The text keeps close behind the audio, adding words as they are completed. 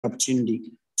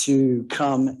opportunity to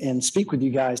come and speak with you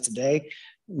guys today.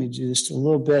 Let me do just a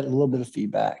little bit of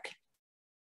feedback.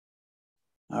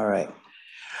 All right.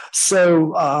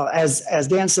 So as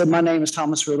Dan said, my name is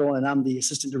Thomas Riddle, and I'm the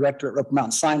Assistant Director at Roper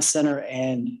Mountain Science Center.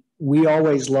 And we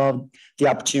always love the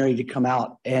opportunity to come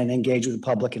out and engage with the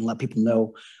public and let people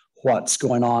know what's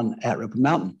going on at Roper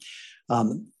Mountain.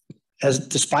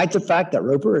 Despite the fact that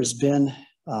Roper has been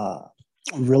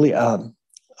really a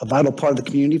vital part of the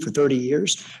community for 30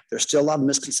 years, there's still a lot of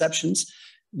misconceptions.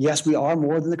 Yes, we are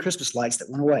more than the Christmas lights that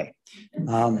went away.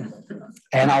 And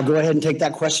I'll go ahead and take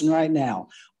that question right now.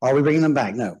 Are we bringing them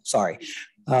back? No, sorry.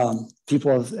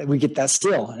 We get that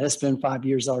still. It's been 5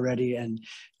 years already. And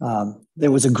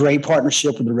there was a great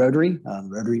partnership with the Rotary.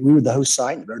 We were the host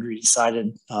site. And the Rotary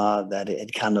decided that it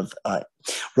had kind of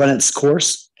run its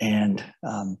course. And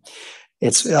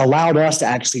it's allowed us to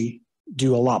actually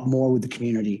do a lot more with the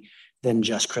community than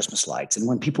just Christmas lights. And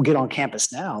when people get on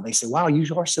campus now, they say, wow,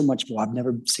 you are so much more. I've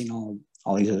never seen all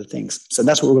these other things. So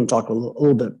that's what we're going to talk a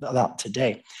little bit about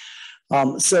today.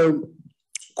 So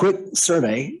quick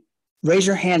survey. Raise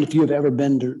your hand if you have ever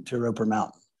been to Roper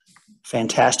Mountain.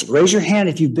 Fantastic. Raise your hand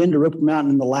if you've been to Roper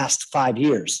Mountain in the last 5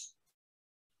 years.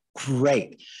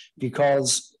 Great.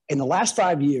 Because in the last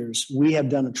 5 years, we have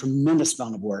done a tremendous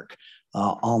amount of work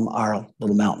on our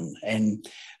little mountain. And,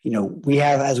 we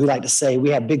have, as we like to say, we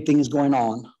have big things going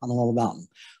on the little mountain.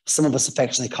 Some of us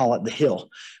affectionately call it the hill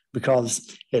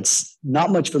because it's not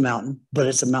much of a mountain, but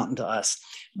it's a mountain to us.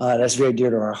 That's very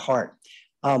dear to our heart.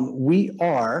 We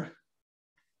had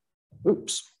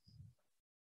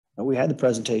the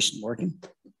presentation working.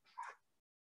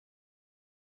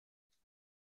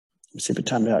 Let's see if it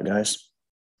timed out, guys.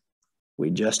 We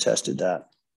just tested that.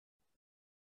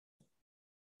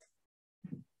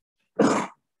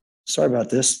 Sorry about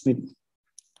this.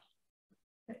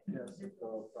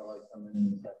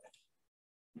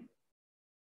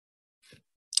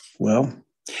 Well,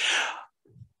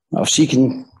 she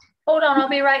can. Hold on, I'll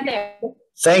be right there.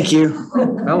 Thank you.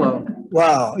 Hello.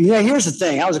 Wow. Here's the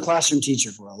thing. I was a classroom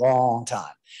teacher for a long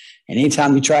time. And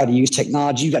anytime you try to use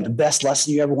technology, you got the best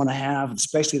lesson you ever want to have,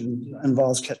 especially if it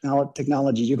involves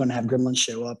technology, you're going to have gremlins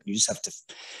show up. You just have to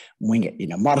wing it,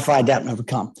 modify, adapt, and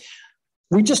overcome.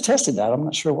 We just tested that. I'm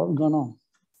not sure what was going on.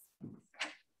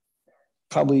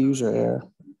 Probably user error.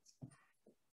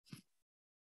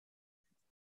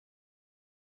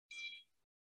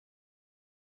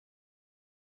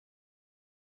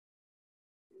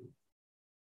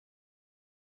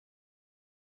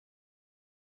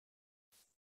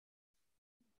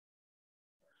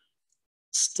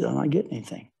 Still not getting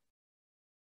anything.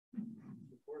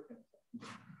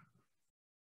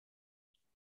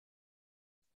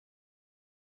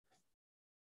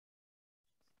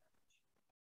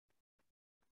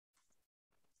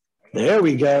 There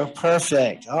we go.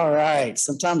 Perfect. All right.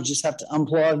 Sometimes you just have to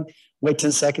unplug, wait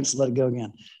 10 seconds, and let it go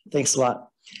again. Thanks a lot.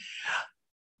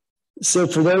 So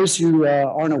for those who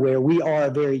aren't aware, we are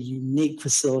a very unique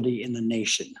facility in the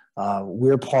nation.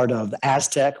 We're part of the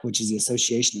Aztec, which is the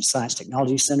Association of Science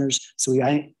Technology Centers. So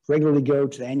we regularly go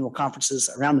to the annual conferences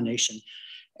around the nation.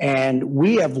 And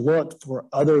we have looked for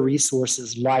other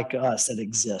resources like us that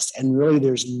exist. And really,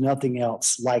 there's nothing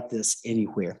else like this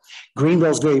anywhere. Greenville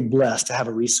is very blessed to have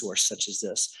a resource such as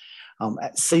this.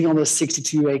 Sitting on this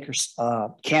 62-acre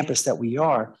campus that we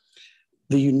are,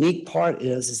 the unique part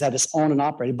is that it's owned and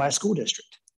operated by a school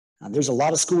district. There's a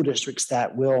lot of school districts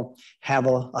that will have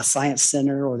a science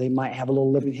center, or they might have a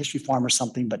little living history farm or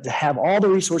something, but to have all the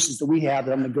resources that we have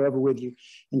that I'm going to go over with you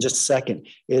in just a second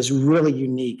is really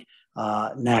unique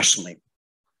nationally.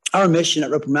 Our mission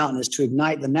at Roper Mountain is to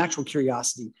ignite the natural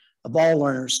curiosity of all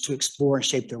learners to explore and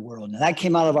shape their world. And that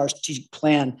came out of our strategic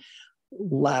plan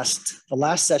the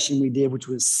last session we did, which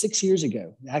was 6 years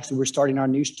ago. Actually, we're starting our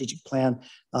new strategic plan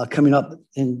coming up,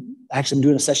 and actually I'm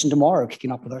doing a session tomorrow,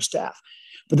 kicking off with our staff.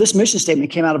 But this mission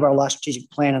statement came out of our last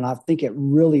strategic plan, and I think it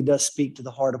really does speak to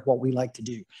the heart of what we like to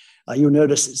do. You'll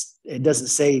notice it doesn't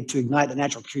say to ignite the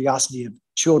natural curiosity of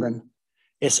children.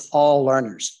 It's all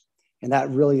learners, and that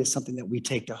really is something that we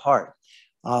take to heart.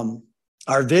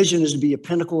 Our vision is to be a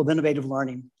pinnacle of innovative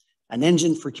learning, an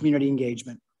engine for community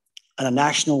engagement, and a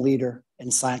national leader in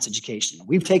science education.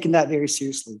 We've taken that very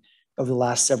seriously over the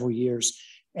last several years,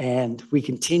 and we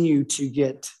continue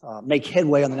to make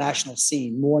headway on the national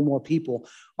scene. More and more people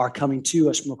are coming to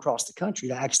us from across the country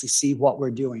to actually see what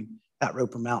we're doing at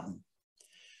Roper Mountain.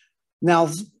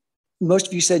 Now, most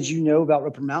of you said you know about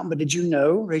Roper Mountain, but did you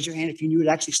know, raise your hand if you knew it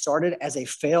actually started as a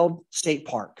failed state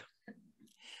park?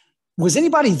 Was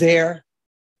anybody there?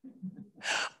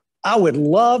 I would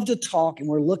love to talk, and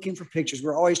we're looking for pictures.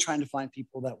 We're always trying to find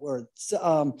people that were.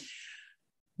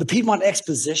 The Piedmont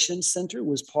Exposition Center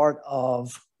was part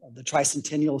of the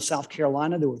Tricentennial of South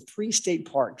Carolina. There were 3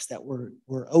 state parks that were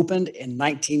opened in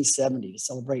 1970 to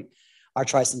celebrate our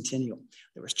Tricentennial.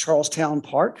 There was Charlestown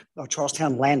Park, or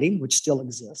Charlestown Landing, which still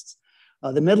exists.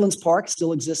 The Midlands Park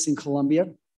still exists in Columbia.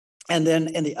 And then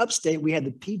in the upstate, we had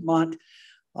the Piedmont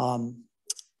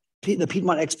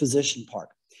Exposition Park.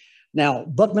 Now,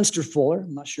 Buckminster Fuller,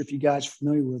 I'm not sure if you guys are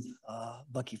familiar with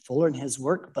Bucky Fuller and his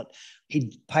work, but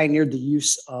he pioneered the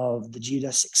use of the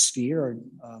geodesic sphere, or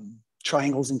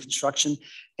triangles in construction.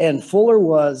 And Fuller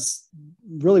was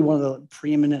really one of the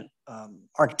preeminent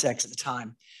architects at the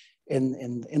time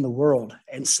in the world.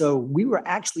 And so we were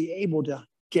actually able to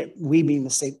we being the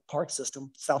state park system,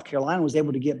 South Carolina was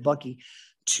able to get Bucky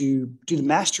to do the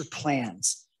master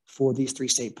plans for these 3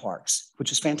 state parks,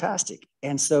 which was fantastic.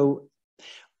 And so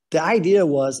the idea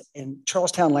was, in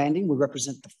Charlestown Landing would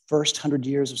represent the first 100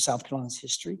 years of South Carolina's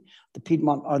history.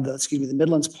 The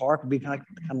Midlands Park would be kind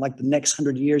of like the next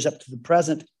 100 years up to the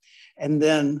present. And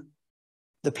then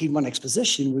the Piedmont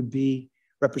Exposition would be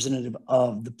representative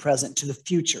of the present to the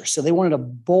future. So they wanted a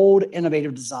bold,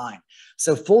 innovative design.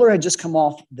 So Fuller had just come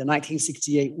off the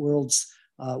 1968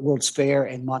 World's Fair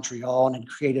in Montreal and had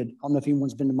created, I don't know if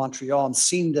anyone's been to Montreal and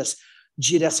seen this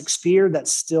geodesic sphere that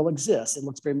still exists. It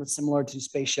looks very much similar to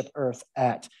Spaceship Earth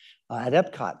at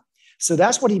Epcot. So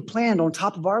that's what he planned. On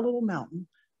top of our little mountain,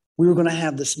 we were going to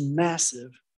have this massive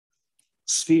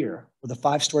sphere with a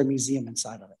 5-story museum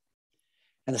inside of it.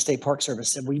 And the State Park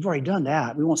Service said, well, you've already done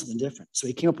that. We want something different. So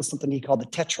he came up with something he called the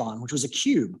Tetron, which was a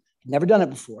cube. He'd never done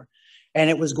it before. And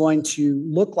it was going to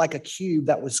look like a cube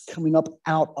that was coming up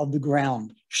out of the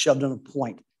ground, shoved on a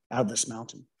point out of this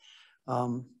mountain.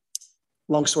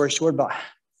 Long story short, about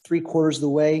 3/4 of the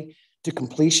way to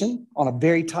completion on a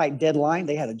very tight deadline.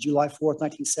 They had a July 4th,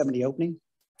 1970 opening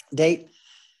date.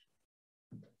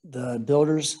 The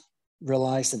builders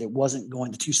realized that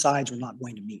the 2 sides were not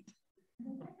going to meet.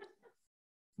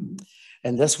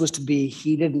 And this was to be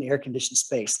heated and air-conditioned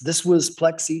space. This was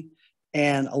plexi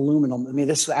and aluminum. I mean,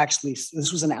 this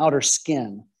was an outer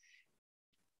skin,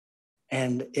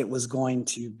 and it was going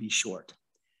to be short.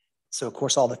 So, of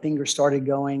course, all the fingers started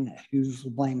going. Who's to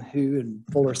blame who? And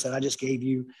Fuller said, I just gave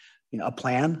you, a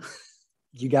plan.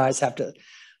 You guys have to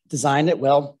design it.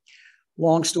 Well,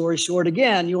 long story short,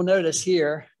 again, you'll notice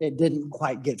here, it didn't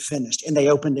quite get finished, and they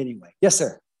opened anyway. Yes,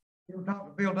 sir. You were talking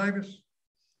to Bill Davis?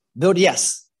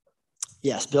 Yes.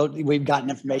 Yes, Bill, we've gotten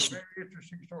information. Very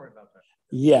interesting story about that.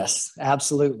 Yes,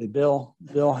 absolutely. Bill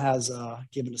has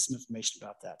given us some information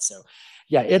about that. So,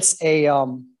 yeah, it's a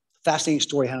fascinating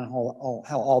story how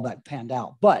all that panned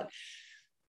out. But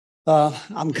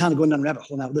I'm kind of going down the rabbit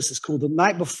hole now. This is cool. The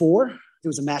night before, there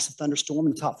was a massive thunderstorm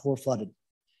and the top floor flooded.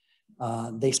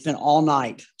 They spent all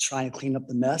night trying to clean up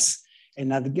the mess. And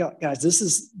now, guys, this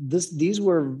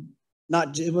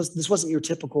wasn't your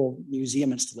typical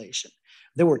museum installation.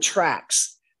 There were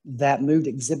tracks that moved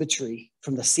exhibitry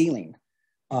from the ceiling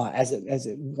as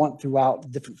it went throughout the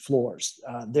different floors.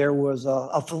 There was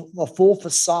a full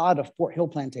facade of Fort Hill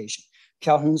Plantation,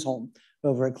 Calhoun's home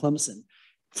over at Clemson,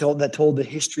 that told the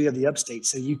history of the upstate.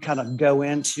 So you kind of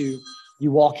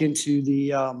you walk into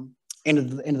the end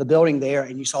of the building there,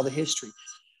 and you saw the history.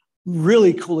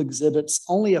 Really cool exhibits.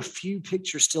 Only a few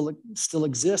pictures still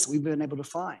exist we've been able to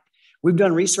find. We've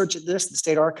done research at the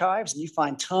State Archives, and you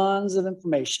find tons of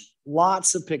information,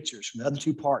 lots of pictures from the other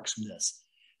 2 parks from this.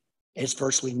 It's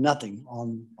virtually nothing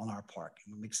on our park,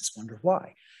 and it makes us wonder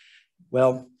why.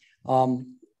 Well,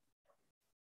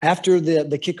 after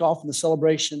the kickoff and the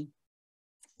celebration,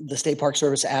 the State Park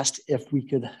Service asked if they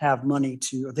could have money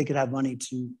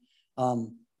to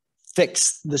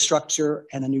fix the structure,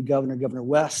 and a new governor, Governor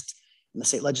West, and the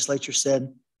state legislature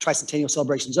said, Tricentennial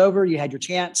celebration's over. You had your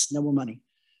chance, no more money.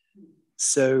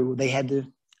 So they had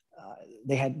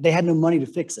no money to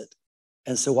fix it.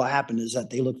 And so what happened is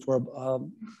that they looked for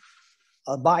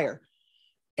a buyer,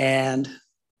 and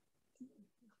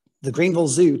the Greenville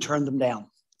Zoo turned them down.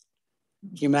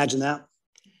 Can you imagine that?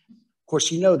 Of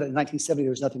course, you know that in 1970, there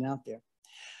was nothing out there.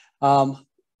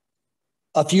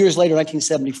 A few years later,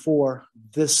 1974,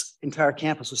 this entire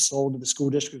campus was sold to the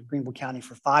school district of Greenville County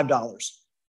for $5,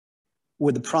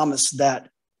 with the promise that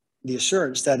the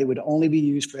assurance that it would only be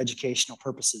used for educational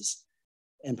purposes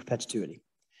in perpetuity.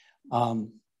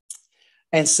 And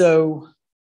so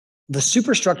the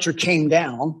superstructure came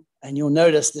down, and you'll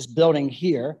notice this building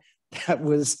here, that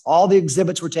was all the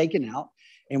exhibits were taken out,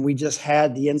 and we just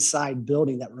had the inside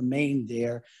building that remained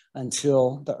there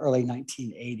until the early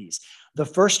 1980s. The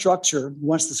first structure,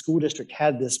 once the school district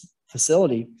had this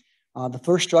facility, the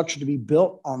first structure to be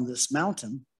built on this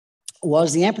mountain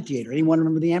was the amphitheater. Anyone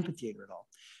remember the amphitheater at all?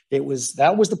 That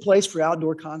was the place for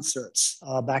outdoor concerts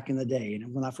back in the day.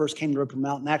 And when I first came to Roper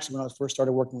Mountain, actually when I first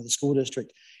started working with the school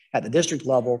district at the district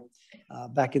level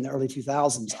back in the early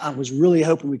 2000s, I was really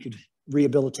hoping we could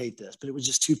rehabilitate this, but it was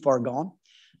just too far gone.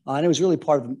 And it was really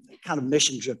part of kind of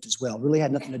mission drift as well. It really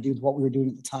had nothing to do with what we were doing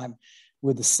at the time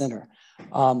with the center.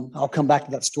 I'll come back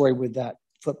to that story with that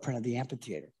footprint of the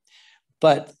amphitheater.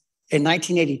 But in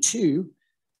 1982,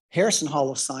 Harrison Hall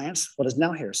of Science, what is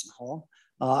now Harrison Hall,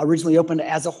 originally opened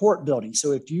as a hort building.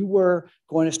 So if you were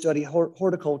going to study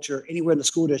horticulture anywhere in the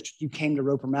school district, you came to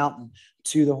Roper Mountain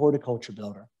to the horticulture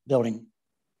building.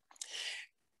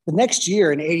 The next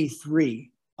year in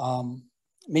 83,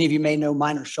 many of you may know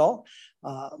Minor Shaw.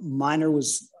 Minor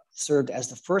was served as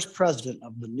the first president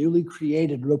of the newly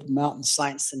created Roper Mountain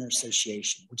Science Center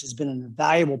Association, which has been an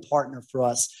invaluable partner for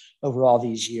us over all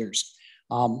these years.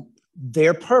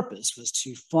 Their purpose was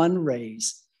to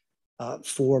fundraise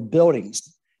for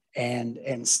buildings and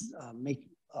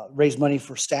raise money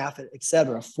for staff, et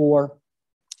cetera, for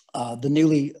the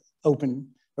newly opened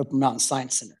Roper Mountain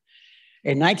Science Center.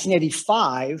 In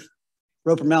 1985,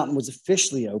 Roper Mountain was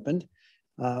officially opened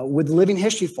with the Living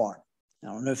History Farm. I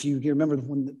don't know if you remember,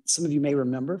 some of you may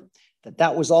remember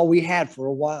that was all we had for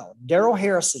a while. Darrell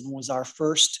Harrison was our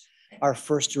first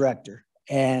director,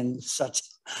 and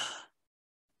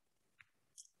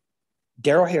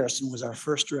Darrell Harrison was our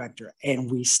first director, and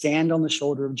we stand on the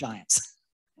shoulder of giants.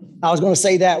 I was going to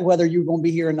say that whether you're going to be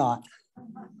here or not.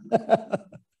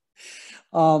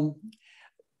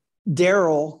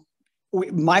 Darrell,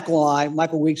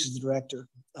 Michael Weeks is the director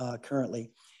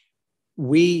currently.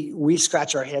 We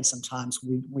scratch our heads sometimes.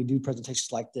 We do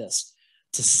presentations like this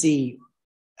to see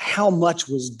how much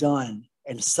was done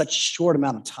in such a short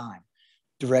amount of time,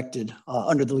 directed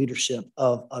under the leadership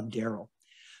of Darrell.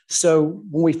 So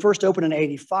when we first opened in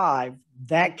 85,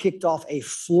 that kicked off a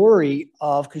flurry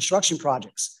of construction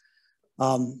projects.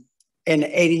 In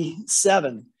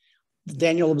 87, the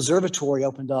Daniel Observatory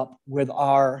opened up with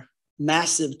our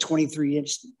massive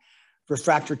 23-inch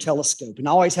refractor telescope. And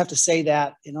I always have to say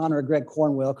that in honor of Greg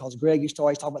Cornwell, because Greg used to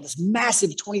always talk about this massive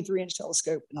 23-inch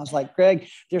telescope. And I was like, Greg,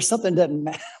 there's something that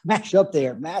doesn't match up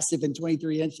there, massive and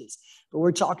 23 inches. But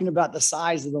we're talking about the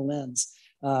size of the lens.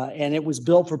 And it was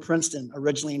built for Princeton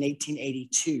originally in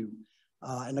 1882.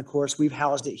 And of course, we've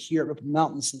housed it here at Roper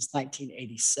Mountain since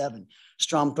 1987.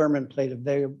 Strom Thurmond played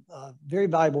a very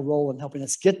valuable role in helping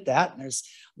us get that. And there's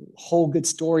a whole good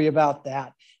story about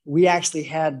that. We actually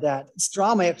had that.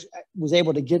 Strom was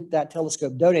able to get that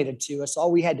telescope donated to us.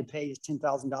 All we had to pay is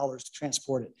 $10,000 to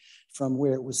transport it from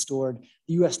where it was stored.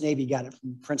 The U.S. Navy got it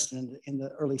from Princeton in the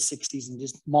early 60s and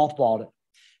just mothballed it.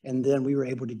 And then we were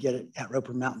able to get it at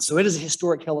Roper Mountain. So it is a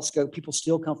historic telescope. People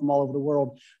still come from all over the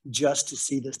world just to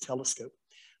see this telescope.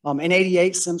 In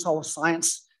 88, Sims Hall of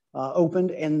Science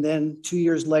opened. And then 2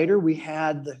 years later, we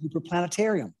had the Hooper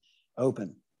Planetarium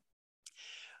open.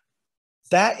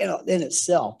 That in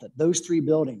itself, that those three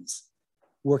buildings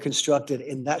were constructed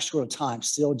in that short of time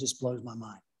still just blows my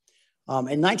mind.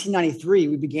 In 1993,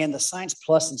 we began the Science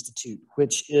Plus Institute,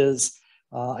 which is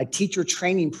a teacher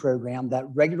training program that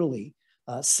regularly,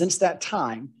 since that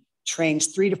time, trains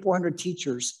 300 to 400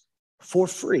 teachers for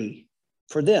free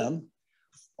for them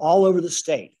all over the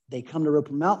state. They come to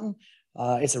Roper Mountain.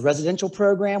 It's a residential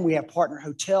program. We have partner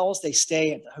hotels. They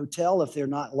stay at the hotel if they're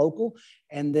not local.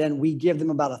 And then we give them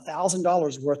about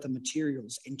 $1,000 worth of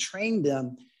materials and train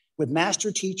them with master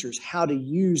teachers how to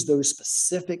use those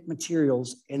specific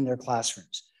materials in their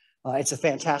classrooms. It's a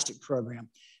fantastic program.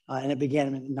 And it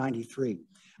began in 93.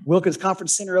 Wilkins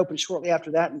Conference Center opened shortly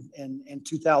after that in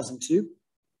 2002.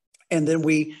 And then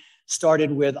we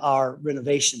started with our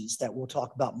renovations that we'll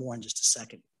talk about more in just a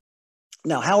second.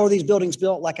 Now, how are these buildings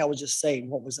built? Like I was just saying,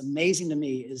 what was amazing to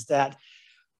me is that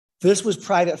this was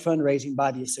private fundraising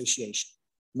by the association.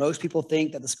 Most people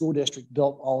think that the school district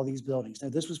built all of these buildings. No,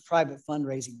 this was private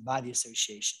fundraising by the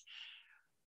association.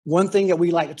 One thing that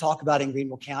we like to talk about in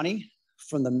Greenville County,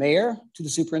 from the mayor to the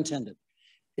superintendent,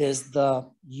 is the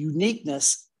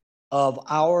uniqueness of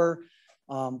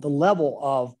the level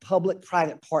of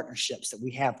public-private partnerships that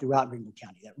we have throughout Greenville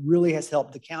County. That really has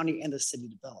helped the county and the city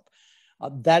develop.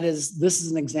 This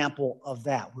is an example of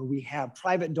that, where we have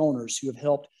private donors who have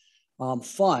helped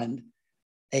fund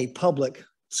a public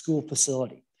school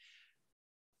facility.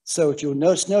 So if you'll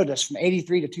notice from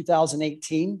 83 to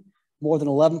 2018, more than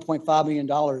 $11.5 million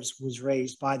was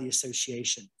raised by the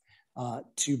association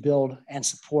to build and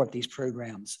support these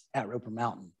programs at Roper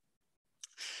Mountain.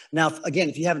 Now, again,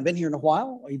 if you haven't been here in a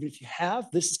while, or even if you have,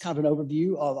 this is kind of an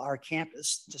overview of our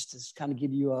campus, just to kind of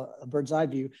give you a bird's eye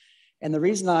view. And the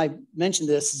reason I mention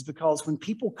this is because when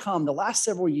people come, the last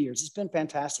several years, it's been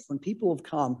fantastic. When people have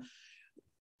come,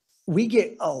 we're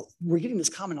getting this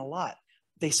comment a lot.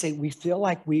 They say, we feel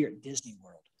like we are at Disney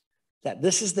World, that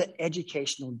this is the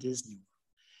educational Disney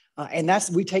World. And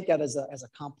we take that as a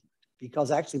compliment,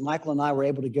 because actually Michael and I were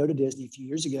able to go to Disney a few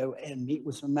years ago and meet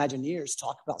with some Imagineers,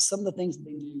 talk about some of the things that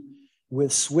they do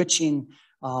with switching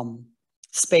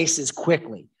spaces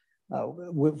quickly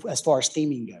as far as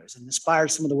theming goes, and inspired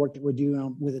some of the work that we're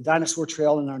doing with the dinosaur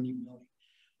trail in our new building.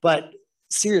 But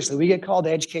seriously, we get called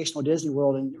the educational Disney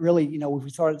World, and really, we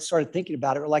started thinking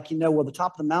about it, we're like, well, the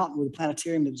top of the mountain with the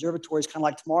planetarium, the observatory is kind of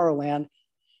like Tomorrowland.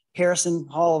 Harrison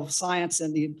Hall of Science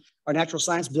and our natural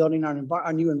science building,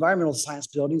 our new environmental science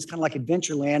building is kind of like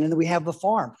Adventureland, and then we have the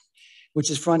farm,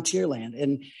 which is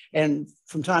Frontierland. And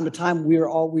from time to time, we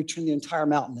turn the entire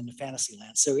mountain into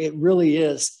Fantasyland. So it really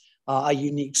is a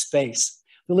unique space.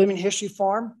 The Living History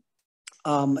Farm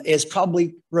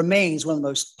remains one of the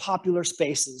most popular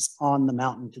spaces on the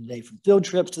mountain today, from field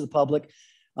trips to the public.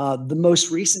 The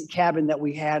most recent cabin that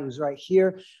we had was right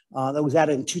here. That was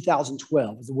added in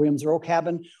 2012. It was the Williams Earl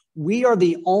cabin. We are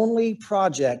the only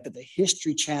project that the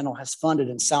History Channel has funded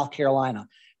in South Carolina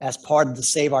as part of the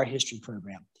Save Our History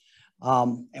program.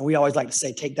 And we always like to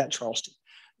say, take that, Charleston,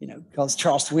 because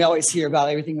Charleston, we always hear about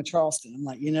everything with Charleston. I'm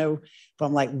like, but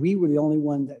I'm like, we were the only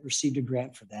one that received a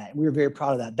grant for that. And we were very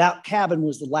proud of that. That cabin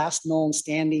was the last known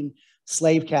standing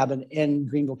slave cabin in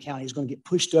Greenville County. Is going to get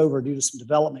pushed over due to some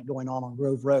development going on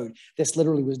Grove Road. This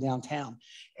literally was downtown.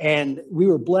 And we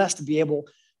were blessed to be able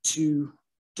to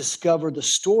discover the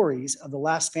stories of the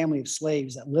last family of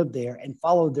slaves that lived there and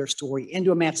followed their story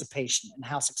into emancipation and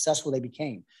how successful they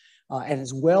became. And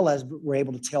as well as we're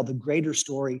able to tell the greater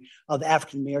story of the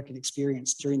African-American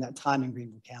experience during that time in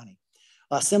Greenville County.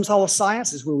 Sims Hall of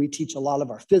Science is where we teach a lot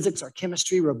of our physics, our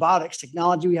chemistry, robotics,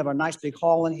 technology. We have our nice big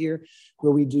hall in here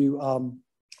where we do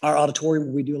our auditorium,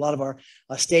 where we do a lot of our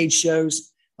stage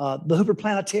shows. The Hooper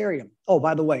Planetarium. Oh,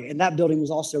 by the way, and that building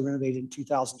was also renovated in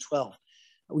 2012.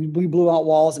 We blew out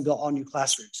walls and built all new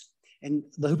classrooms. And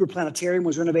the Hooper Planetarium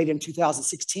was renovated in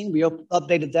 2016. We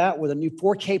updated that with a new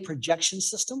 4K projection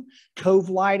system, cove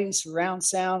lighting, surround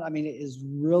sound. I mean, it is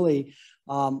really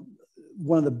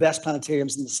one of the best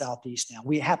planetariums in the Southeast now.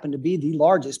 We happen to be the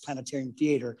largest planetarium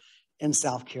theater in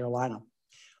South Carolina.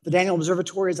 The Daniel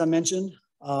Observatory, as I mentioned,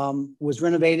 was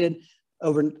renovated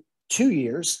over 2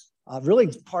 years.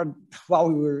 Really, while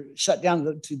we were shut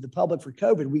down to the public for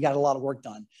COVID, we got a lot of work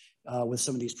done with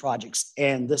some of these projects,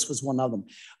 and this was one of them.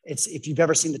 If you've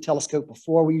ever seen the telescope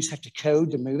before, we used to have to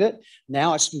code to move it.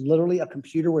 Now it's literally a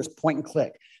computer where it's point and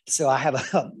click. So I have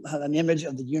an image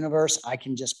of the universe. I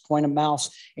can just point a mouse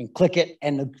and click it,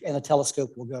 and the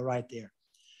telescope will go right there.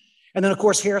 And then, of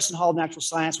course, Harrison Hall of Natural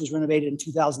Science was renovated in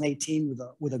 2018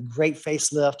 with a great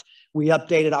facelift. We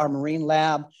updated our marine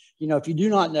lab. If you do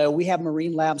not know, we have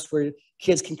marine labs where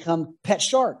kids can come pet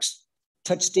sharks,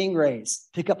 touch stingrays,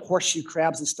 pick up horseshoe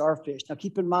crabs and starfish. Now,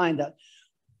 keep in mind that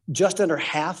just under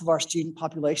half of our student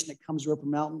population that comes to Roper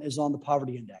Mountain is on the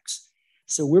poverty index.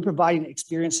 So we're providing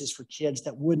experiences for kids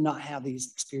that would not have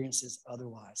these experiences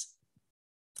otherwise.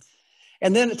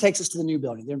 And then it takes us to the new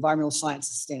building, the Environmental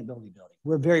Science and Sustainability Building.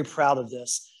 We're very proud of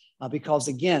this because,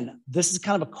 again, this is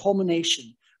kind of a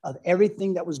culmination of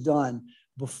everything that was done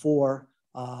before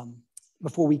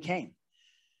we came.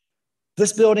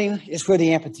 This building is where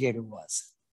the amphitheater was.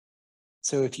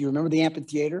 So if you remember the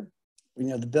amphitheater,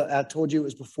 I told you it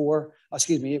was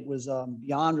it was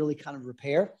beyond really kind of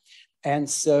repair. And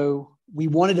so we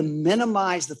wanted to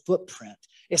minimize the footprint.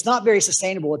 It's not very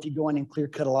sustainable if you go in and clear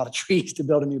cut a lot of trees to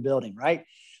build a new building, right?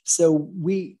 So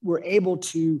we were able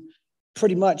to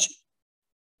pretty much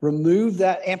remove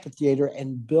that amphitheater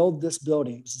and build this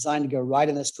building. It was designed to go right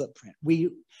in this footprint.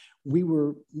 We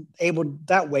were able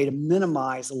that way to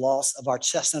minimize the loss of our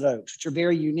chestnut oaks, which are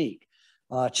very unique.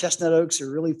 Chestnut oaks are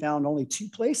really found only two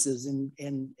places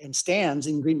in stands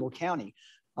in Greenville County.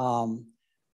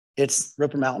 It's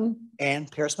Roper Mountain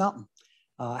and Paris Mountain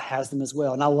has them as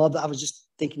well. And I love that. I was just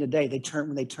thinking today,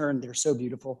 when they turn, they're so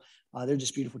beautiful. They're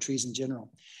just beautiful trees in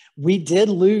general. We did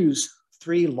lose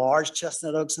 3 large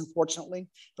chestnut oaks, unfortunately.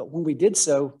 But when we did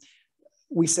so,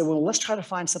 we said, well, let's try to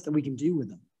find something we can do with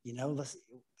them.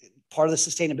 Part of the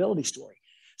sustainability story.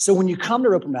 So when you come to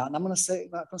Roper Mountain, I'm not going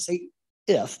to say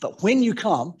if, but when you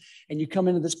come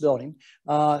into this building,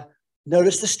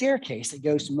 notice the staircase that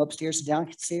goes from upstairs to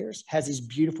downstairs has these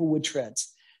beautiful wood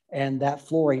treads. And that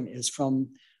flooring is from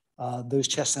those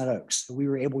chestnut oaks. So we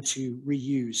were able to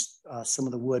reuse some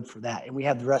of the wood for that. And we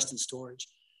have the rest in storage.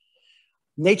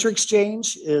 Nature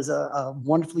Exchange is a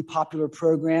wonderfully popular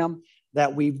program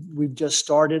that we've just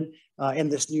started in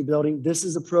this new building. This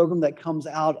is a program that comes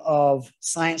out of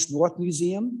Science North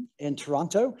Museum in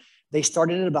Toronto. They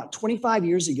started it about 25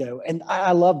 years ago. And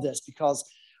I love this because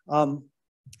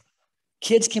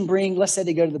kids can bring, let's say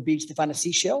they go to the beach, they find a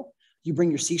seashell. You bring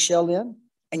your seashell in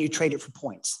and you trade it for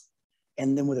points.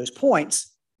 And then with those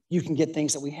points, you can get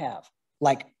things that we have,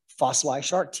 like fossilized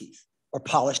shark teeth or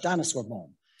polished dinosaur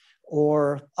bone,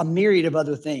 or a myriad of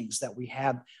other things that we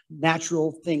have,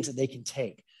 natural things that they can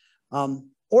take.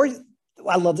 Or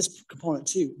I love this component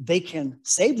too. They can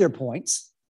save their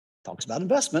points, talks about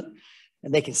investment,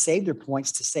 and they can save their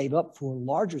points to save up for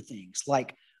larger things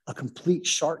like a complete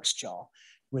shark's jaw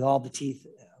with all the teeth,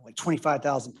 like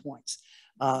 25,000 points.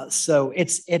 So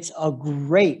it's a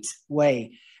great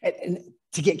way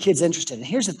to get kids interested. And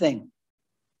here's the thing.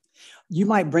 You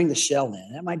might bring the shell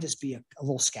in. It might just be a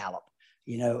little scallop,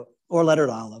 or lettered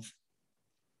olive.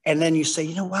 And then you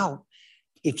say, wow,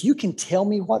 if you can tell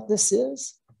me what this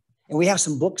is, and we have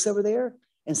some books over there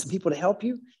and some people to help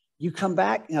you, you come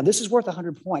back. Now, this is worth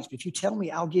 100 points, but if you tell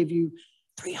me, I'll give you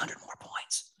 300 more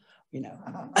points, and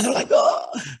they're like, oh,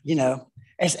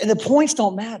 and the points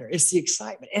don't matter. It's the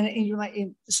excitement. And you're like,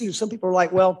 see, some people are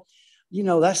like, well,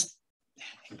 that's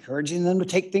encouraging them to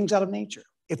take things out of nature.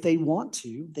 If they want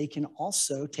to, they can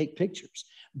also take pictures.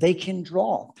 They can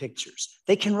draw pictures.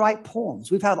 They can write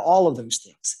poems. We've had all of those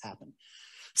things happen.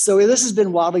 So this has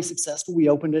been wildly successful. We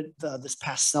opened it this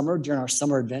past summer during our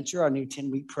summer adventure, our new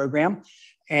 10-week program.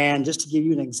 And just to give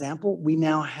you an example, we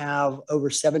now have over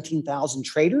 17,000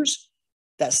 traders.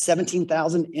 That's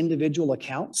 17,000 individual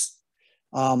accounts.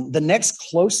 The next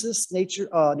closest nature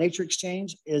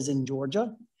exchange is in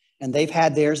Georgia, and they've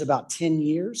had theirs about 10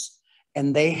 years,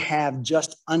 and they have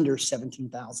just under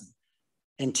 17,000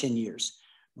 in 10 years.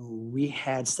 We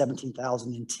had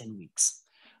 17,000 in 10 weeks.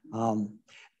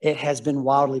 It has been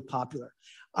wildly popular.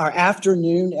 Our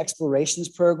afternoon explorations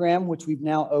program, which we've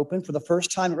now opened for the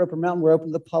first time at Roper Mountain, we're open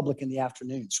to the public in the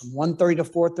afternoons from 1:30 to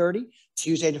 4:30,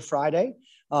 Tuesday to Friday.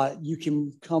 You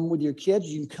can come with your kids,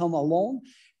 you can come alone.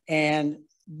 And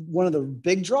one of the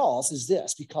big draws is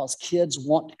this, because kids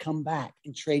want to come back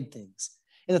and trade things.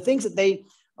 And the things that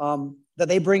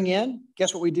they bring in,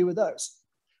 guess what we do with those?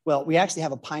 Well, we actually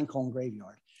have a pine cone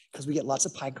graveyard because we get lots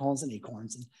of pine cones and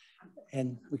acorns,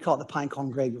 and we call it the pine cone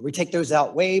graveyard. We take those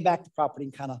out way back to property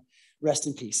and kind of rest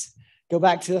in peace. Go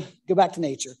back to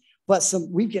nature. But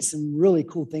we get some really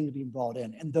cool things to be involved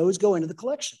in, and those go into the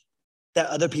collection that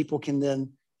other people can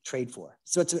then trade for.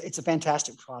 So it's a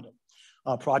fantastic project.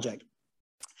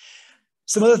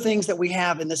 Some other things that we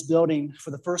have in this building for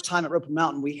the first time at Roper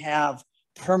Mountain, we have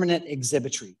permanent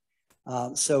exhibitry.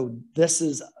 So this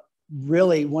is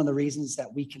really one of the reasons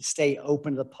that we can stay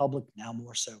open to the public now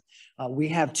more so. We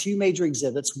have two major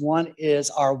exhibits. One is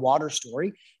our water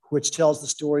story, which tells the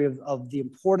story of the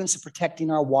importance of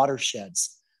protecting our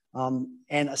watersheds,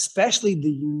 and especially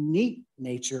the unique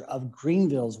nature of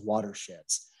Greenville's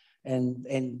watersheds and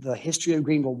the history of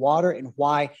Greenville water and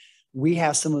why we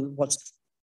have some of what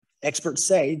experts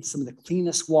say, some of the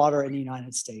cleanest water in the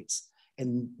United States.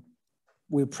 And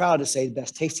we're proud to say the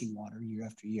best tasting water year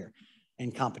after year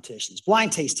in competitions,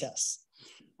 blind taste tests.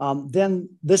 Then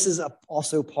this is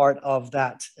also part of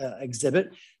that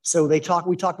exhibit. So we talk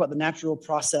about the natural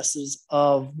processes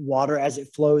of water as it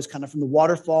flows kind of from the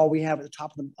waterfall we have at the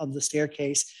top of the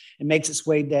staircase. It makes its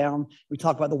way down. We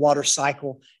talk about the water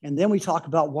cycle. And then we talk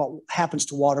about what happens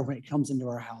to water when it comes into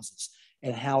our houses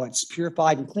and how it's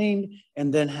purified and cleaned,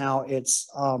 and then how it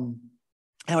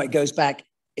goes back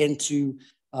into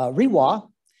rewa.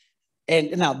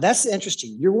 And now that's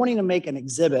interesting. You're wanting to make an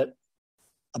exhibit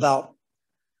about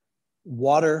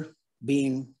water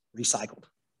being recycled,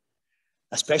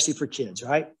 especially for kids,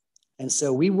 right? And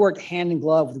so we worked hand in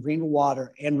glove with Greenville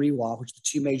Water and Rewa, which are the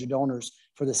two major donors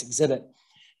for this exhibit.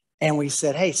 And we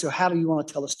said, hey, so how do you want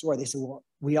to tell the story? They said, well,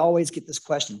 we always get this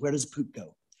question, where does poop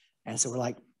go? And so we're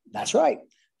like, that's right.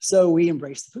 So we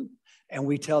embrace the poop and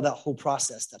we tell that whole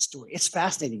process, that story. It's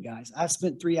fascinating, guys. I've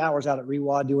spent 3 hours out at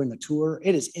Rewa doing the tour.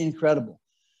 It is incredible.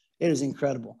 It is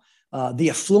incredible. The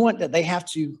effluent that they have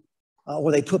to,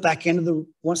 where they put back into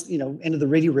the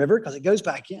Reedy River, because it goes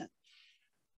back in.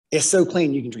 It's so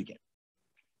clean you can drink it.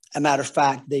 A matter of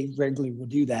fact, they regularly will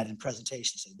do that in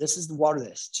presentations. Say, this is the water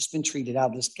that's just been treated out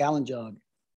of this gallon jug,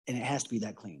 and it has to be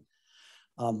that clean.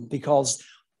 Because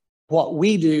what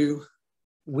we do,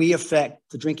 we affect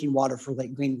the drinking water for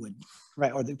Lake Greenwood,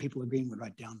 right, or the people of Greenwood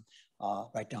right down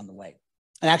the way.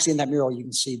 And actually in that mural, you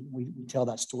can see, we tell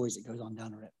that stories that goes on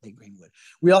down at Lake Greenwood.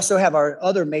 We also have our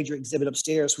other major exhibit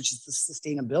upstairs, which is the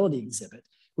sustainability exhibit,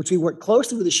 which we work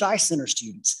closely with the Shy Center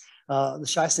students, the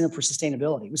Shy Center for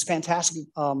Sustainability. It was a fantastic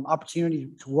opportunity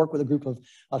to work with a group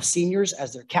of seniors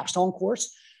as their capstone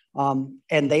course.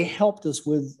 And they helped us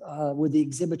with the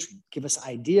exhibitry, give us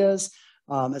ideas,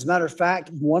 As a matter of fact,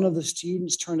 one of the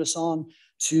students turned us on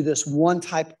to this one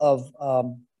type of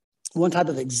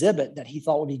exhibit that he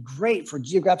thought would be great for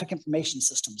geographic information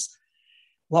systems.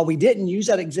 While we didn't use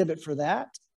that exhibit for that,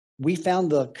 we found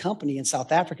the company in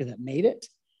South Africa that made it,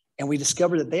 and we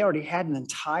discovered that they already had an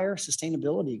entire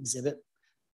sustainability exhibit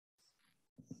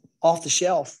off the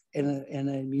shelf in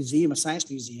a museum, a science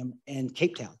museum in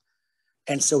Cape Town.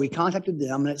 And so we contacted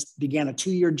them, and it began a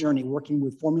 2-year journey working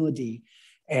with Formula D.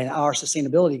 And our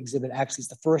sustainability exhibit actually is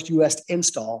the first U.S.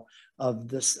 install of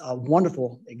this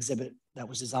wonderful exhibit that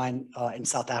was designed in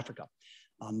South Africa.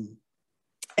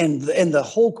 And the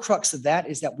whole crux of that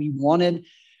is that we wanted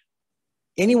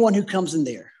anyone who comes in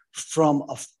there, from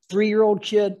a 3-year-old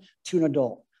kid to an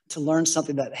adult, to learn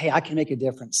something that, hey, I can make a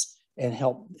difference and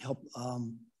help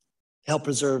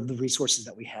preserve the resources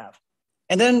that we have.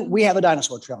 And then we have a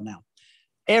dinosaur trail now.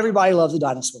 Everybody loves the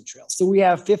dinosaur trail. So we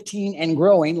have 15 and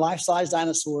growing life-size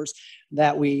dinosaurs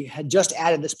that we had just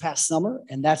added this past summer,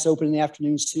 and that's open in the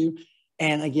afternoons too.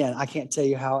 And again, I can't tell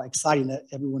you how exciting that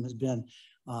everyone has been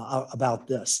about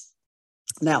this.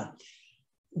 Now,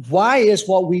 why is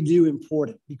what we do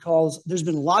important? Because there's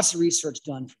been lots of research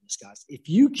done for this, guys. If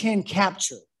you can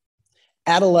capture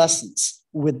adolescents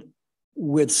with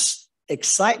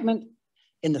excitement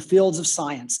in the fields of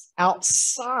science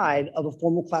outside of a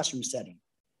formal classroom setting,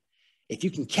 if you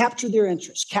can capture their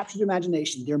interest, capture their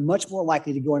imagination, they're much more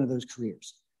likely to go into those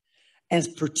careers. And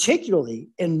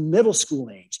particularly in middle school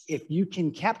age, if you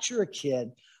can capture a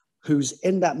kid who's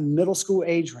in that middle school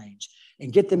age range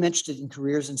and get them interested in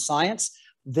careers in science,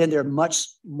 then they're much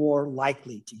more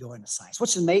likely to go into science.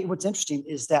 What's interesting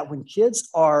is that when kids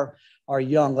are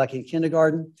young, like in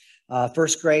kindergarten,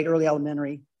 first grade, early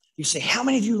elementary, you say, how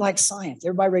many of you like science?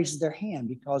 Everybody raises their hand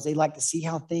because they like to see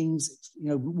how things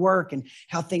work and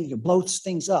how things blows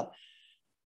things up.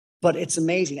 But it's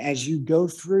amazing as you go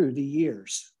through the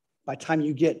years, by the time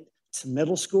you get to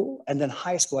middle school and then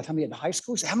high school, by the time you get to high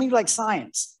school, you say, how many of you like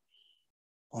science?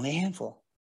 Only a handful.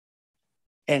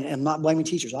 And I'm not blaming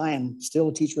teachers. I am still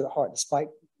a teacher at heart, despite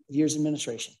years of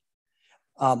administration.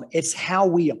 It's how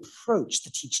we approach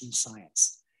the teaching of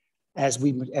science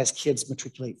as kids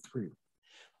matriculate through.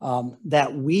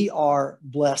 That we are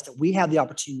blessed, that we have the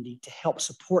opportunity to help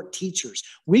support teachers.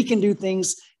 We can do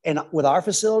things with our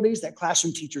facilities that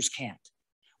classroom teachers can't.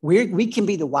 We can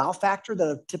be the wow factor that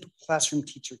a typical classroom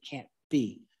teacher can't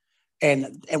be.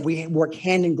 And we work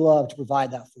hand in glove to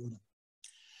provide that for them.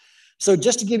 So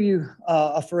just to give you,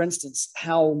 for instance,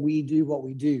 how we do what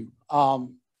we do.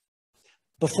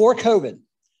 Before COVID,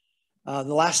 the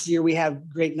last year we have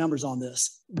great numbers on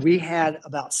this. We had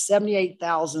about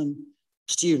 78,000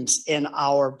 students in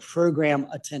our program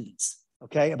attendance,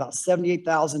 okay? About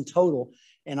 78,000 total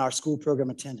in our school program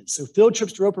attendance. So field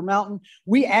trips to Roper Mountain,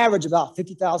 we average about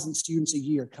 50,000 students a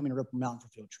year coming to Roper Mountain for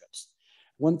field trips.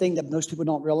 One thing that most people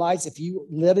don't realize, if you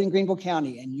live in Greenville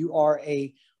County and you are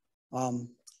a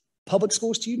public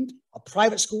school student, a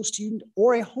private school student,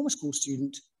 or a homeschool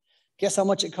student, guess how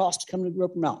much it costs to come to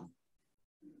Roper Mountain?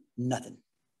 Nothing.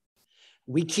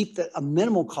 We keep a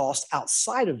minimal cost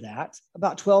outside of that,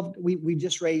 about 12. We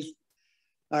just raised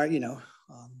our,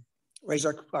 raised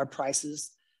our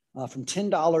prices from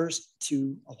 $10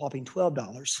 to a whopping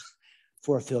 $12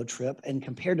 for a field trip. And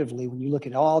comparatively, when you look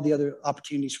at all the other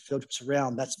opportunities for field trips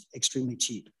around, that's extremely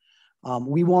cheap.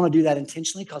 We want to do that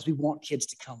intentionally because we want kids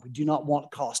to come. We do not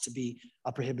want cost to be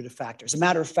a prohibitive factor. As a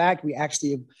matter of fact, we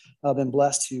actually have been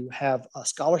blessed to have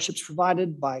scholarships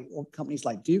provided by companies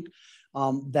like Duke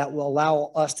that will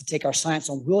allow us to take our Science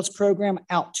on Wheels program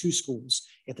out to schools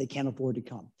if they can't afford to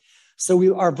come.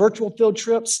 So our virtual field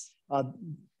trips,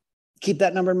 keep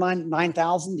that number in mind,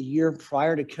 9,000 the year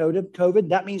prior to COVID.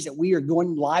 That means that we are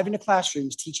going live into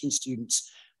classrooms teaching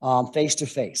students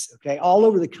face-to-face, okay, all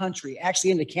over the country,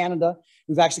 actually into Canada.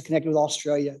 We've actually connected with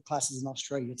Australia, classes in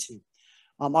Australia too.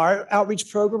 Our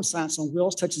outreach program, Science on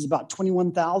Wheels, touches about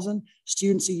 21,000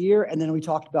 students a year. And then we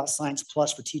talked about Science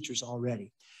Plus for teachers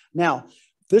already. Now,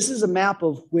 this is a map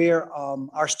of where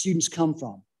our students come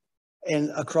from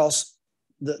and across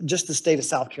just the state of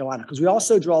South Carolina, because we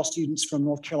also draw students from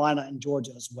North Carolina and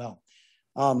Georgia as well.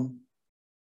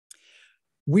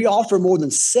 We offer more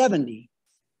than 70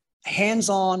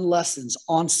 hands-on lessons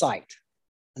on site,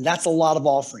 and that's a lot of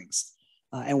offerings.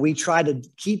 And we try to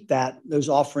keep those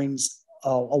offerings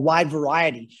a wide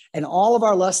variety. And all of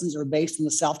our lessons are based on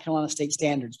the South Carolina state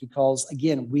standards because,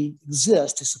 again, we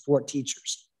exist to support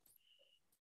teachers.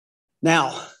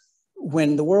 Now,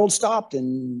 when the world stopped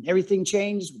and everything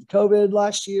changed with COVID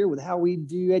last year, with how we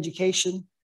do education,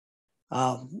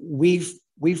 we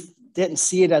didn't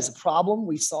see it as a problem.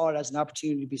 We saw it as an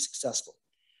opportunity to be successful.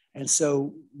 And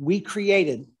so we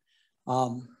created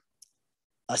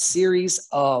a series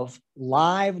of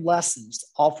live lessons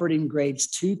offered in grades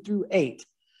 2 through 8.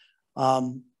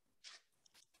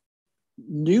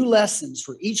 New lessons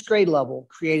for each grade level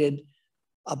created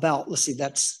about,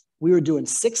 we were doing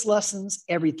 6 lessons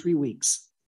every 3 weeks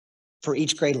for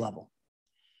each grade level.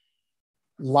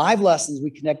 Live lessons, we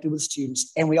connected with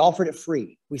students and we offered it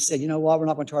free. We said, you know what, we're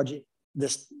not going to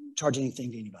charge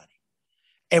anything to anybody.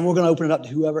 And we're going to open it up to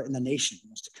whoever in the nation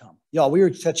wants to come. Y'all, we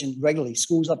were touching regularly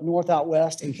schools up north, out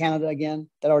west, in Canada again,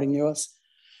 that already knew us.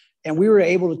 And we were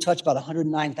able to touch about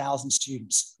 109,000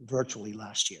 students virtually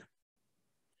last year.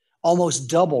 Almost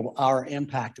doubled our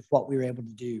impact of what we were able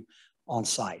to do on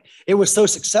site. It was so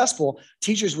successful,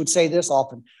 teachers would say this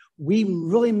often, we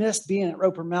really missed being at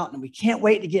Roper Mountain and we can't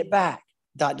wait to get back, ...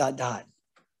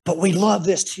 But we love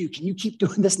this too. Can you keep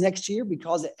doing this next year?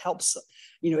 Because it helps,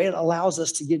 it allows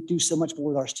us to do so much more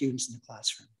with our students in the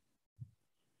classroom.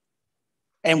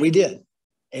 And we did.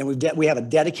 And we have a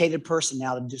dedicated person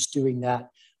now to just doing that,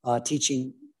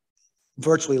 teaching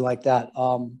virtually like that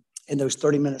in those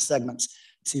 30-minute segments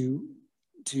to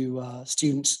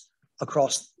students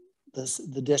across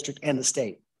the district and the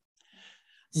state.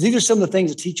 These are some of the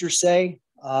things that teachers say,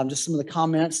 just some of the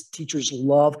comments. Teachers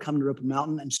love coming to Roper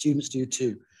Mountain and students do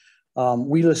too.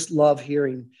 We just love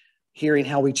hearing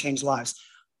how we change lives.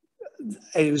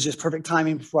 It was just perfect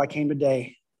timing before I came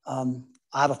today. I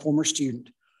have a former student,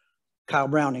 Kyle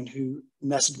Browning, who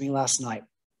messaged me last night.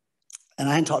 And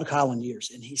I hadn't talked to Kyle in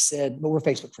years. And he said, but we're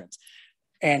Facebook friends.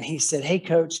 And he said, hey,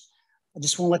 coach, I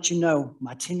just want to let you know,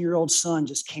 my 10-year-old son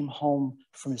just came home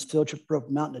from his field trip to Roper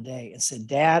Mountain today and said,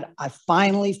 Dad, I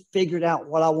finally figured out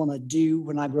what I want to do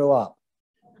when I grow up.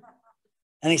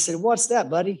 And he said, what's that,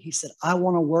 buddy? He said, I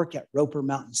want to work at Roper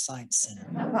Mountain Science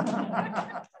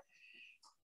Center.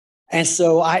 And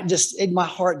so my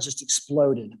heart just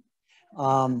exploded.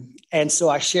 And so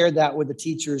I shared that with the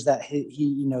teachers that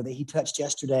he touched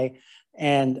yesterday.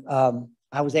 And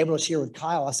I was able to share with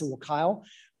Kyle. I said, well, Kyle,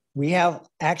 we have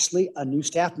actually a new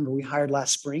staff member we hired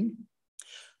last spring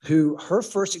who her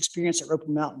first experience at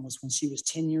Roper Mountain was when she was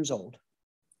 10 years old.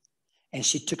 And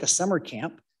she took a summer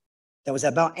camp that was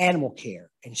about animal care.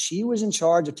 And she was in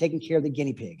charge of taking care of the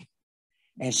guinea pig.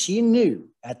 And she knew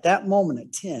at that moment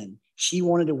at 10, she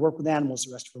wanted to work with animals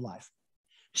the rest of her life.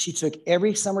 She took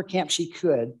every summer camp she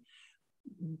could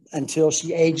until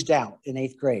she aged out in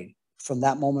 8th grade. From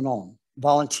that moment on,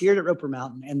 volunteered at Roper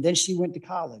Mountain. And then she went to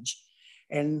college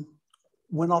and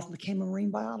went off and became a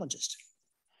marine biologist.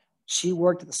 She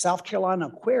worked at the South Carolina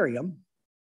Aquarium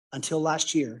until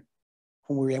last year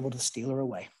when we were able to steal her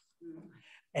away.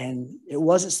 And it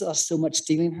wasn't us so much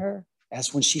stealing her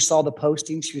as when she saw the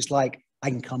posting, she was like, I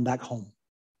can come back home.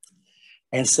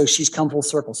 And so she's come full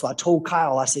circle. So I told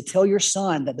Kyle, I said, tell your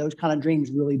son that those kind of dreams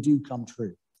really do come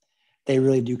true. They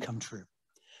really do come true.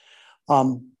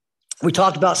 We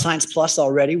talked about Science Plus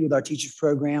already with our teachers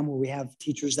program where we have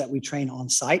teachers that we train on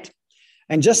site.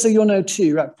 And just so you'll know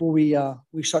too, right before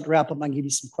we start to wrap up, I can give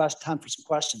you some time for some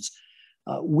questions.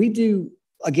 We do,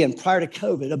 again, prior to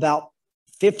COVID, about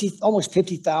almost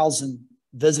 50,000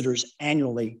 visitors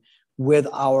annually with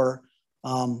our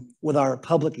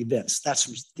public events. That's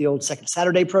from the old Second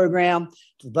Saturday program,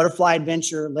 to the Butterfly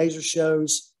Adventure, laser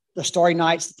shows, the Starry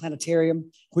Nights, the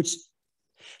planetarium, which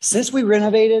since we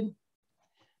renovated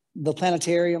the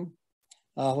planetarium,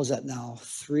 what was that now,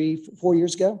 3-4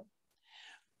 years ago?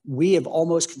 We have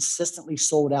almost consistently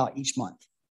sold out each month.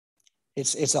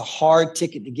 It's a hard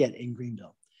ticket to get in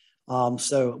Greenville.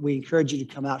 So we encourage you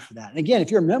to come out for that. And again,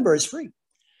 if you're a member, it's free.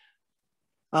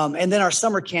 And then our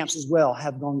summer camps as well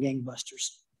have gone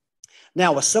gangbusters.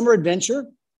 Now, a summer adventure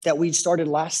that we started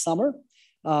last summer,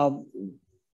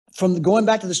 from going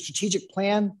back to the strategic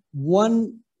plan,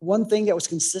 one thing that was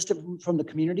consistent from the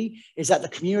community is that the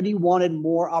community wanted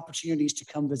more opportunities to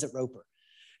come visit Roper.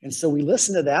 And so we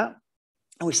listened to that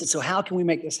and we said, so how can we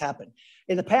make this happen?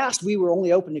 In the past, we were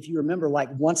only open, if you remember, like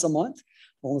once a month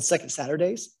on the second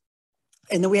Saturdays.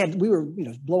 And then we were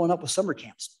blowing up with summer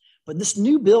camps. But this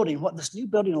new building, what this new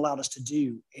building allowed us to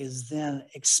do is then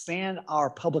expand our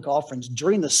public offerings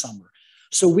during the summer.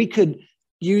 So we could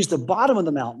use the bottom of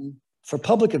the mountain for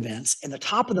public events and the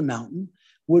top of the mountain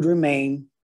would remain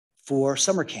for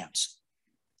summer camps.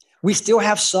 We still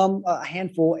have a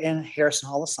handful in Harrison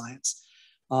Hall of Science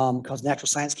because natural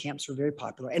science camps are very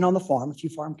popular, and on the farm, a few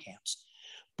farm camps.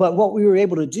 But what we were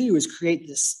able to do is create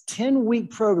this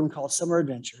 10-week program called Summer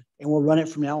Adventure, and we'll run it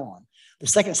from now on. The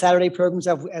second Saturday programs,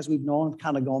 as we've known, have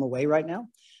kind of gone away right now.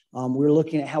 We're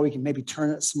looking at how we can maybe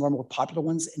turn some of our more popular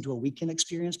ones into a weekend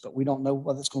experience, but we don't know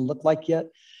what it's going to look like yet.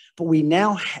 But we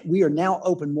are now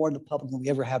open more to the public than we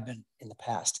ever have been in the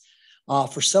past.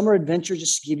 For Summer Adventure,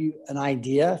 just to give you an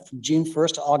idea, from June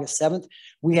 1st to August 7th,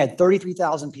 we had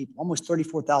 33,000 people, almost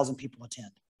 34,000 people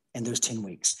attend in those 10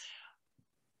 weeks.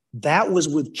 That was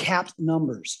with capped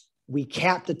numbers. We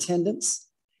capped attendance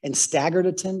and staggered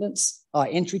attendance,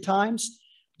 entry times,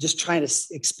 just trying to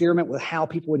experiment with how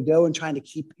people would go and trying to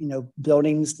keep,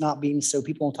 buildings not being so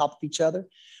people on top of each other.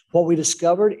 What we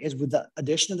discovered is with the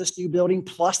addition of this new building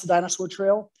plus the dinosaur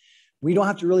trail, we don't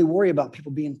have to really worry about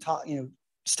people being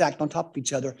stacked on top of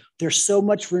each other. There's so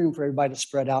much room for everybody to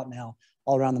spread out now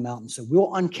all around the mountain. So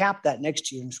we'll uncap that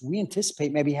next year. And so we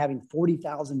anticipate maybe having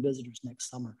 40,000 visitors next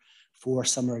summer for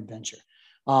Summer Adventure.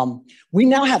 We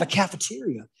now have a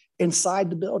cafeteria inside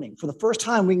the building. For the first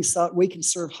time, we can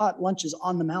serve hot lunches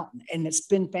on the mountain, and it's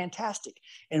been fantastic.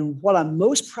 And what I'm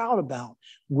most proud about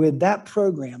with that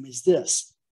program is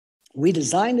this. We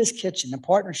designed this kitchen in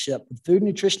partnership with Food and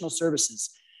Nutritional Services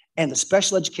and the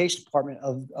Special Education Department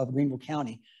of Greenville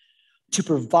County to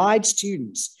provide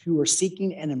students who are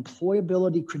seeking an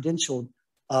employability credential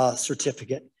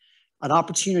certificate an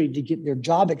opportunity to get their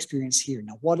job experience here.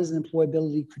 Now, what is an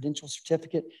employability credential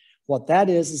certificate? What that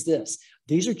is this.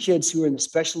 These are kids who are in the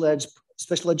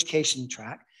special education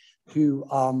track who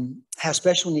have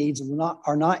special needs and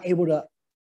are not able to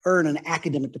earn an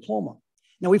academic diploma.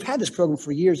 Now, we've had this program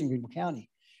for years in Greenville County,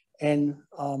 and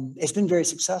it's been very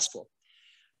successful.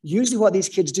 Usually what these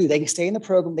kids do, they can stay in the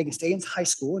program, they can stay in high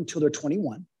school until they're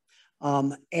 21,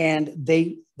 and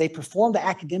they perform the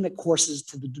academic courses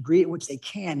to the degree at which they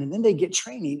can, and then they get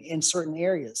training in certain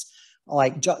areas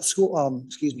like custodial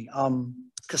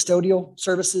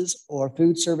services or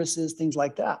food services, things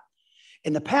like that.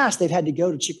 In the past, they've had to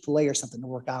go to Chick-fil-A or something to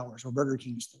work hours, or Burger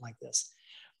King, something like this.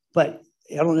 But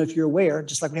I don't know if you're aware,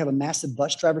 just like we have a massive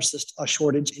bus driver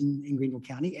shortage in Greenville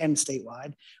County and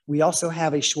statewide, we also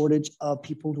have a shortage of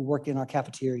people to work in our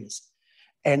cafeterias.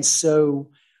 And so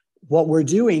what we're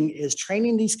doing is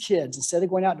training these kids. Instead of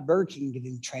going out to Burger King and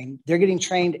getting trained, they're getting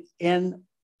trained in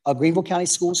a Greenville County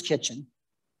Schools kitchen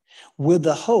with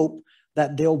the hope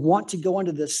that they'll want to go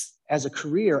into this as a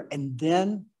career, and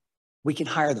then we can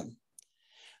hire them.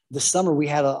 This summer, we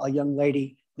had a young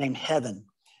lady named Heaven.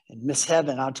 And Miss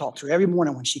Heaven, I talked to her every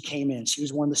morning when she came in. She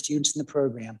was one of the students in the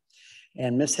program.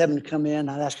 And Miss Heaven would come in,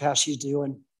 I'd ask her how she's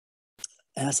doing.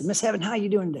 And I said, Miss Heaven, how are you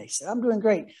doing today? She said, I'm doing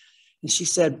great. And I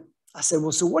said,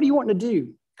 well, so what do you want to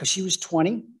do? Because she was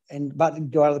 20 and about to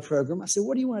go out of the program. I said,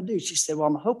 what do you want to do? She said, well,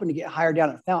 I'm hoping to get hired down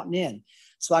at Fountain Inn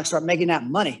so I can start making that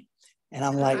money. And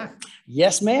I'm like,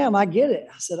 yes, ma'am, I get it.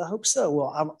 I said, I hope so.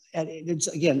 Well,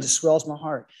 again, just swells my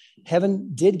heart.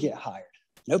 Heaven did get hired.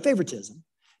 No favoritism.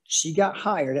 She got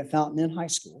hired at Fountain Inn High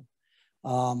School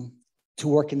to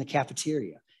work in the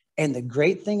cafeteria. And the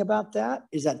great thing about that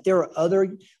is that there are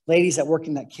other ladies that work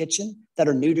in that kitchen that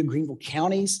are new to Greenville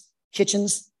County's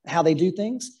kitchens, how they do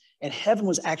things. And Heaven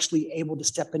was actually able to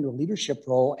step into a leadership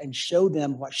role and show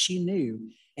them what she knew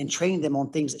and train them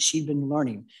on things that she'd been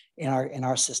learning in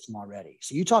our system already.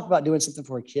 So you talk about doing something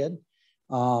for a kid.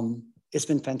 It's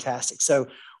been fantastic. So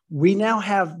we now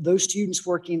have those students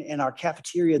working in our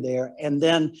cafeteria there. And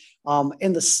then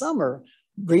in the summer,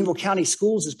 Greenville County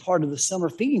Schools is part of the summer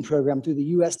feeding program through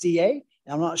the USDA.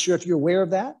 And I'm not sure if you're aware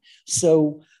of that.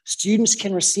 So students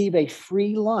can receive a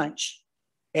free lunch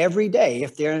every day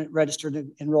if they're registered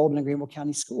and enrolled in a Greenville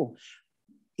County school.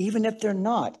 Even if they're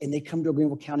not, and they come to a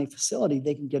Greenville County facility,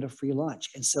 they can get a free lunch.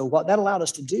 And so what that allowed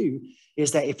us to do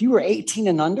is that if you were 18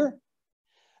 and under,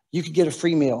 you could get a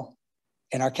free meal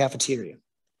in our cafeteria,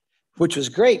 which was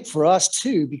great for us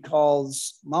too,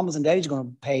 because mamas and daddies are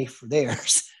going to pay for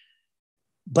theirs.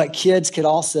 But kids could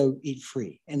also eat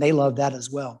free, and they love that as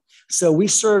well. So we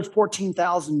served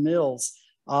 14,000 meals,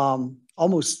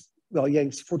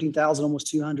 14,000, almost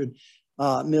 200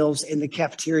 meals in the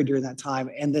cafeteria during that time.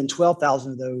 And then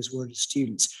 12,000 of those were to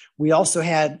students. We also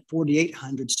had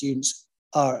 4,800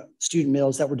 student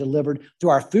meals that were delivered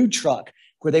through our food truck,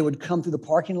 where they would come through the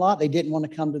parking lot. They didn't want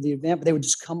to come to the event, but they would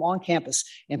just come on campus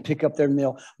and pick up their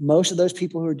meal. Most of those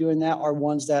people who are doing that are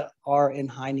ones that are in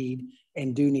high need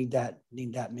and do need that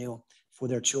meal for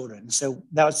their children. So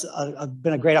that's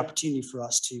been a great opportunity for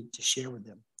us to share with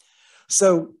them.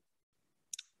 So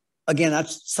again,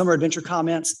 that's summer adventure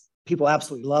comments. People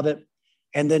absolutely love it.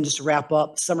 And then just to wrap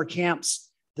up, summer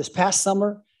camps. This past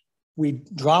summer, we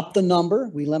dropped the number.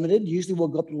 We limited. Usually we'll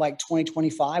go up to like 20,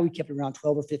 25. We kept it around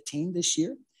 12 or 15 this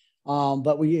year.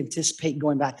 But we anticipate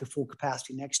going back to full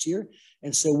capacity next year.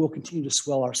 And so we'll continue to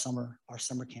swell our summer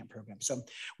camp program. So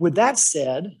with that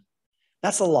said,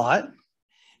 that's a lot.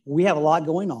 We have a lot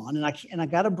going on. And I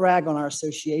got to brag on our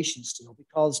association still,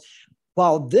 because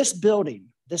while this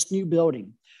new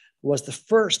building, was the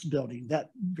first building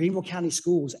that Greenville County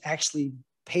Schools actually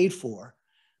paid for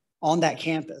on that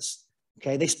campus.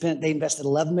 Okay, they invested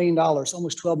 $11 million,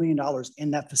 almost $12 million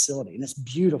in that facility, and it's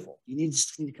beautiful. You need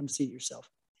to come see it yourself.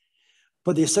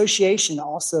 But the association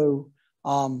also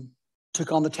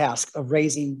took on the task of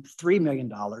raising $3 million.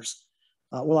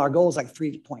 Well, our goal is like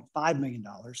 $3.5 million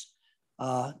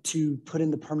to put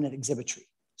in the permanent exhibitry.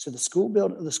 So the school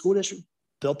district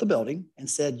built the building and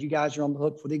said, you guys are on the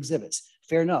hook for the exhibits.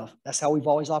 Fair enough. That's how we've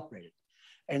always operated.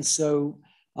 And so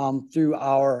through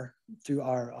our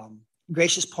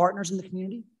gracious partners in the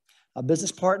community,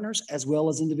 business partners, as well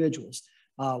as individuals,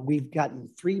 we've gotten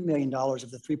 $3 million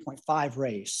of the 3.5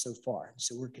 raised so far.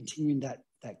 So we're continuing that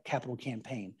capital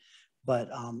campaign. But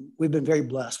we've been very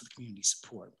blessed with community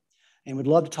support. And would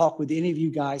love to talk with any of you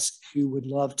guys who would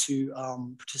love to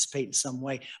participate in some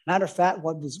way. Matter of fact,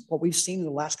 what we've seen in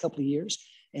the last couple of years,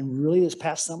 and really this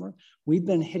past summer, we've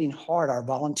been hitting hard our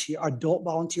adult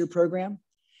volunteer program.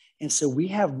 And so we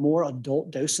have more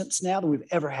adult docents now than we've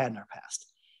ever had in our past.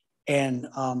 And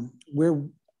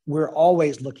we're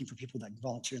always looking for people that can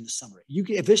volunteer in the summer.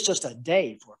 If it's just a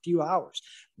day for a few hours,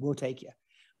 we'll take you.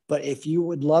 But if you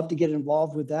would love to get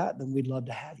involved with that, then we'd love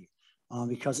to have you.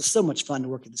 Because it's so much fun to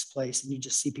work at this place, and you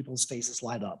just see people's faces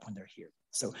light up when they're here.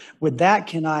 So with that,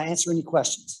 can I answer any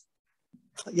questions?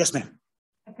 Yes, ma'am.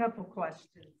 A couple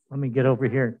questions. Let me get over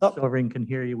here Oh. so everyone can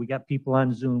hear you. We got people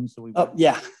on Zoom, so we. Oh,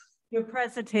 yeah. Your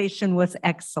presentation was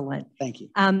excellent. Thank you.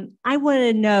 I want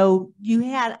to know, you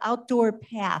had outdoor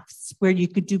paths where you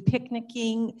could do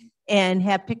picnicking and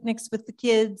have picnics with the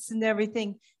kids and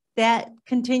everything. That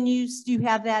continues? Do you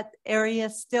have that area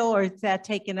still, or is that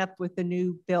taken up with the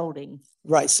new building?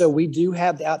 Right. So we do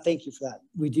have thank you for that.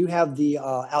 We do have the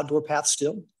outdoor path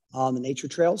still on the nature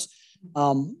trails.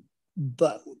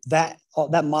 But that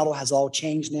model has all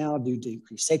changed now due to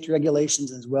increased safety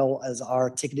regulations, as well as our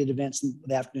ticketed events and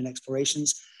the afternoon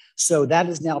explorations. So that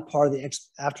is now part of the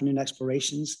afternoon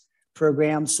explorations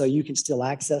program. So you can still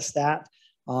access that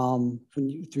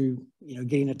through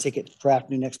getting a ticket for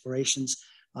afternoon explorations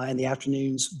in the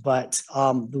afternoons. But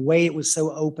the way it was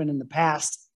so open in the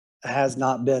past has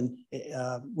not been.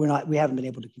 We haven't been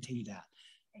able to continue that.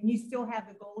 And you still have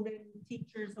the Golden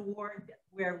Teachers Award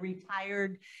where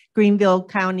retired Greenville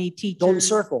County teachers. Golden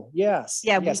Circle, yes.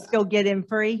 Yeah, yes. we still get in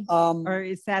free, or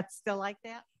is that still like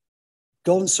that?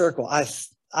 Golden Circle, I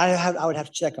would have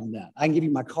to check on that. I can give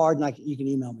you my card and you can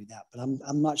email me that, but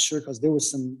I'm not sure, because there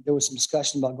was some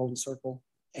discussion about Golden Circle,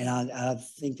 and I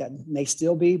think that may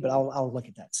still be, but I'll look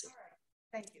at that. See. All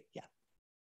right. Thank you.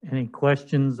 Yeah. Any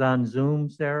questions on Zoom,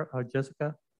 Sarah or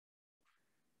Jessica?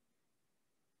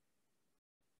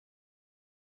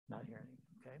 Not hearing.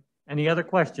 Okay. Any other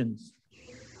questions?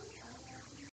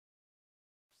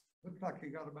 Looks like you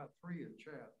got about 3 in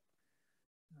chat.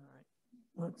 All right.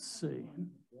 Let's see.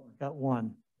 Got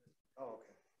one. Oh,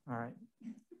 okay. All right.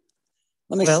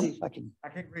 Let me Well- see if I can. I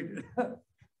can't read it.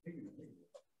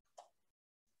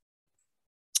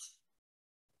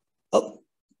 Oh,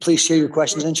 please share your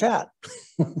questions in chat.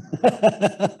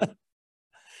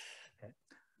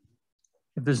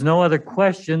 If there's no other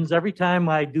questions, every time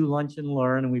I do Lunch and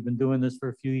Learn, and we've been doing this for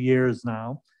a few years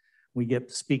now, we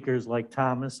get speakers like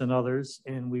Thomas and others,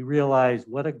 and we realize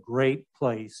what a great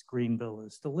place Greenville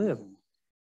is to live.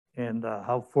 And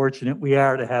how fortunate we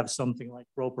are to have something like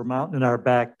Roper Mountain in our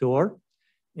back door,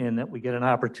 and that we get an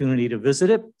opportunity to visit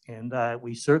it. And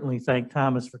we certainly thank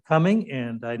Thomas for coming.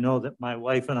 And I know that my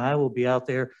wife and I will be out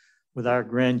there with our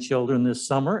grandchildren this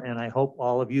summer, and I hope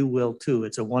all of you will too.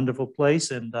 It's a wonderful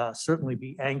place, and certainly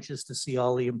be anxious to see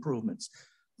all the improvements.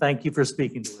 Thank you for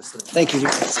speaking to us today. Thank you.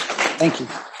 Thank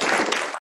you.